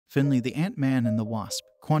Finally, the Ant-Man and the Wasp,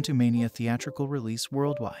 Quantumania theatrical release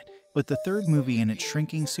worldwide. With the third movie in its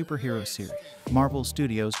shrinking superhero series, Marvel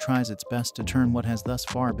Studios tries its best to turn what has thus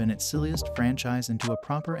far been its silliest franchise into a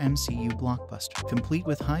proper MCU blockbuster, complete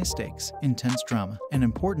with high stakes, intense drama, and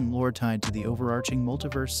important lore tied to the overarching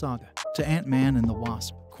multiverse saga. To Ant-Man and the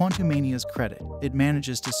Wasp, Quantumania's credit, it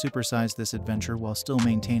manages to supersize this adventure while still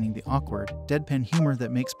maintaining the awkward, deadpan humor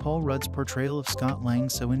that makes Paul Rudd's portrayal of Scott Lang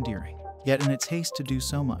so endearing. Yet in its haste to do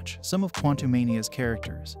so much, some of Quantumania's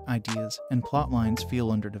characters, ideas, and plotlines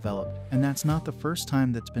feel underdeveloped, and that's not the first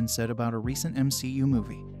time that's been said about a recent MCU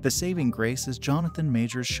movie. The saving grace is Jonathan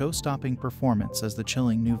Majors' show-stopping performance as the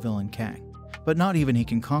chilling new villain Kang. But not even he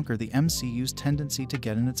can conquer the MCU's tendency to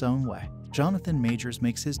get in its own way. Jonathan Majors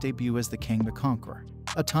makes his debut as the Kang the Conqueror,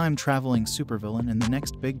 a time-traveling supervillain in the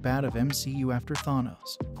next Big Bad of MCU after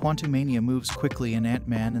Thanos. Quantumania moves quickly in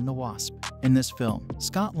Ant-Man and the Wasp. In this film,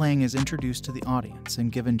 Scott Lang is introduced to the audience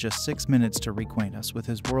and given just 6 minutes to reacquaint us with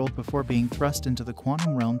his world before being thrust into the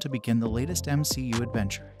quantum realm to begin the latest MCU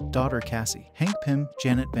adventure. Daughter Cassie, Hank Pym,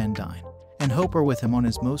 Janet Van Dyne, and Hope are with him on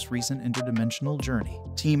his most recent interdimensional journey.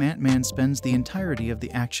 Team Ant-Man spends the entirety of the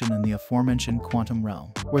action in the aforementioned quantum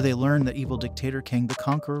realm, where they learn that evil dictator Kang the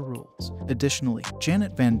Conqueror rules. Additionally,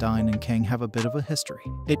 Janet Van Dyne and Kang have a bit of a history.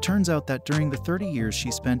 It turns out that during the 30 years she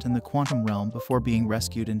spent in the quantum realm before being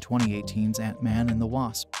rescued in 2018's Ant-Man and the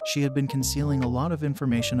Wasp, she had been concealing a lot of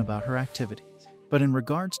information about her activities. But in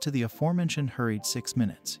regards to the aforementioned hurried 6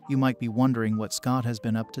 minutes, you might be wondering what Scott has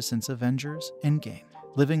been up to since Avengers Endgame.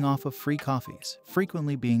 Living off of free coffees,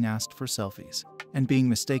 frequently being asked for selfies, and being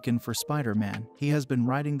mistaken for Spider-Man, he has been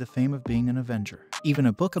riding the fame of being an Avenger. Even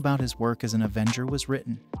a book about his work as an Avenger was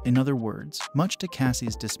written. In other words, much to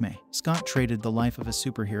Cassie's dismay, Scott traded the life of a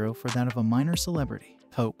superhero for that of a minor celebrity.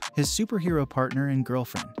 Hope, his superhero partner and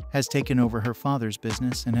girlfriend, has taken over her father's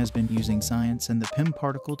business and has been using science and the Pym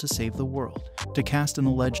particle to save the world. To cast an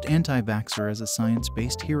alleged anti-vaxxer as a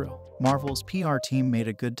science-based hero, Marvel's PR team made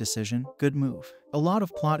a good decision, good move. A lot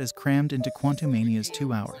of plot is crammed into Quantumania's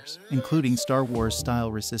 2 hours, including Star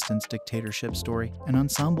Wars-style resistance dictatorship story, an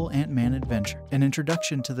ensemble Ant-Man adventure, an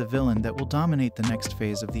introduction to the villain that will dominate the next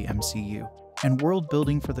phase of the MCU, and world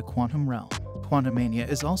building for the quantum realm. Quantumania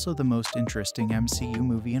is also the most interesting MCU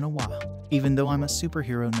movie in a while. Even though I'm a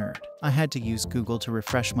superhero nerd, I had to use Google to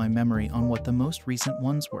refresh my memory on what the most recent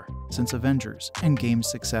ones were. Since Avengers Endgame's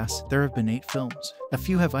success, there have been 8 films. A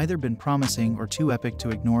few have either been promising or too epic to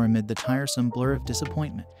ignore amid the tiresome blur of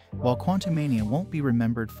disappointment. While Quantumania won't be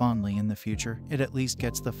remembered fondly in the future, it at least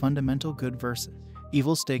gets the fundamental good versus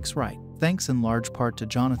evil stakes right, thanks in large part to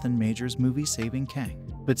Jonathan Majors' movie saving Kang.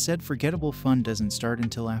 But said forgettable fun doesn't start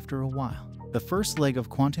until after a while. The first leg of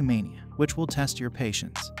Quantumania, which will test your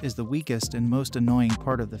patience, is the weakest and most annoying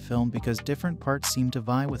part of the film because different parts seem to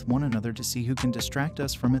vie with one another to see who can distract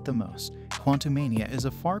us from it the most. Quantumania is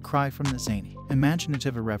a far cry from the zany,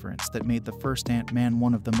 imaginative irreverence that made the first Ant-Man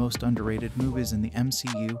one of the most underrated movies in the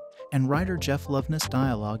MCU, and writer Jeff Loveness'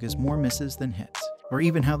 dialogue is more misses than hits. Or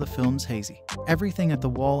even how the film's hazy, everything at the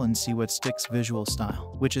wall and see what sticks visual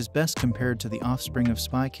style, which is best compared to the offspring of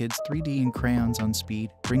Spy Kids 3D and crayons on speed,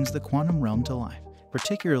 brings the quantum realm to life.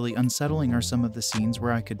 Particularly unsettling are some of the scenes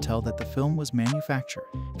where I could tell that the film was manufactured.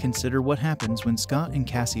 Consider what happens when Scott and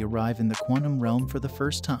Cassie arrive in the quantum realm for the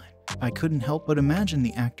first time. I couldn't help but imagine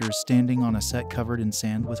the actors standing on a set covered in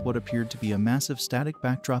sand with what appeared to be a massive static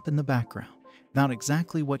backdrop in the background. Not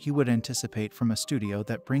exactly what you would anticipate from a studio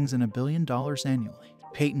that brings in $1 billion annually.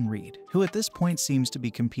 Peyton Reed, who at this point seems to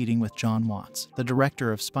be competing with John Watts, the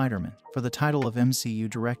director of Spider-Man, for the title of MCU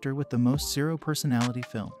director with the most zero-personality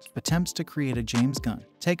films, attempts to create a James Gunn,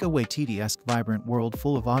 Taika Waititi-esque vibrant world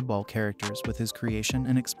full of oddball characters with his creation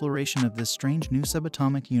and exploration of this strange new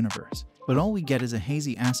subatomic universe. But all we get is a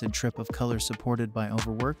hazy acid trip of color supported by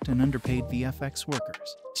overworked and underpaid VFX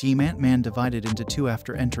workers. Team Ant-Man divided into 2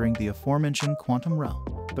 after entering the aforementioned quantum realm.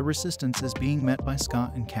 The resistance is being met by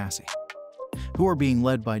Scott and Cassie, who are being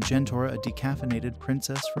led by Gentora, a decaffeinated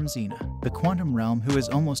princess from Xena, the quantum realm who is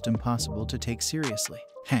almost impossible to take seriously.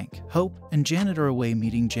 Hank, Hope, and Janet are away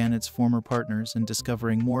meeting Janet's former partners and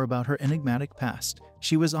discovering more about her enigmatic past.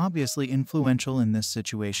 She was obviously influential in this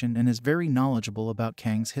situation and is very knowledgeable about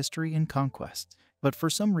Kang's history and conquests. But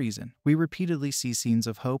for some reason, we repeatedly see scenes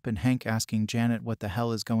of Hope and Hank asking Janet what the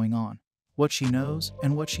hell is going on, what she knows,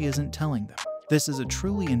 and what she isn't telling them. This is a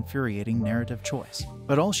truly infuriating narrative choice,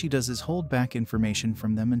 but all she does is hold back information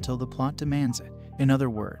from them until the plot demands it. In other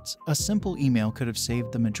words, a simple email could have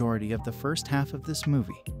saved the majority of the first half of this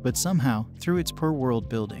movie, but somehow, through its poor world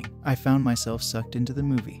building, I found myself sucked into the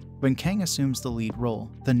movie. When Kang assumes the lead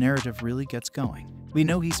role, the narrative really gets going. We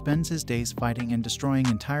know he spends his days fighting and destroying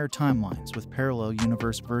entire timelines with parallel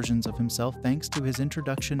universe versions of himself thanks to his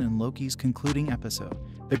introduction in Loki's concluding episode.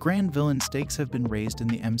 The grand villain stakes have been raised in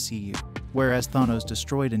the MCU. Whereas Thanos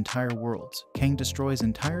destroyed entire worlds, Kang destroys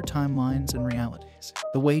entire timelines and realities.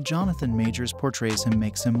 The way Jonathan Majors portrays him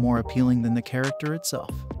makes him more appealing than the character itself.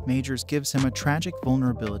 Majors gives him a tragic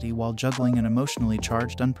vulnerability while juggling an emotionally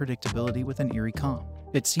charged unpredictability with an eerie calm.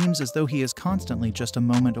 It seems as though he is constantly just a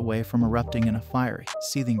moment away from erupting in a fiery,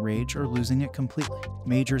 seething rage or losing it completely.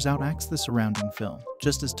 Majors outacts the surrounding film,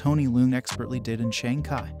 just as Tony Leung expertly did in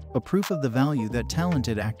Shanghai, a proof of the value that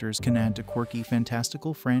talented actors can add to quirky,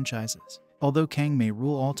 fantastical franchises. Although Kang may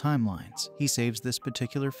rule all timelines, he saves this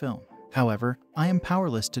particular film. However, I am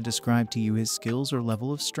powerless to describe to you his skills or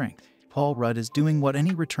level of strength. Paul Rudd is doing what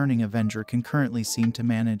any returning Avenger can currently seem to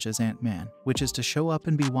manage as Ant-Man, which is to show up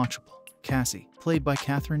and be watchable. Cassie, played by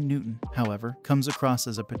Catherine Newton, however, comes across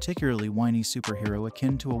as a particularly whiny superhero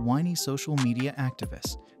akin to a whiny social media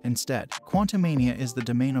activist. Instead, Quantumania is the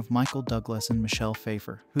domain of Michael Douglas and Michelle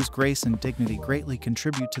Pfeiffer, whose grace and dignity greatly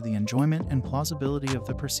contribute to the enjoyment and plausibility of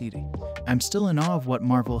the proceeding. I'm still in awe of what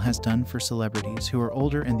Marvel has done for celebrities who are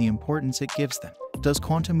older and the importance it gives them. Does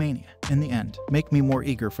Quantumania, in the end, make me more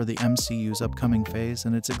eager for the MCU's upcoming phase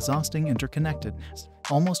and its exhausting interconnectedness?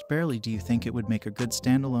 Almost barely do you think it would make a good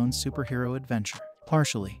standalone superhero adventure.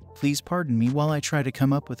 Partially. Please pardon me while I try to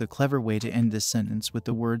come up with a clever way to end this sentence with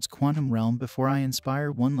the words quantum realm before I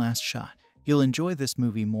inspire one last shot. You'll enjoy this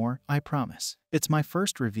movie more, I promise. It's my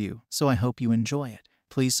first review, so I hope you enjoy it.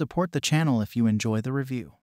 Please support the channel if you enjoy the review.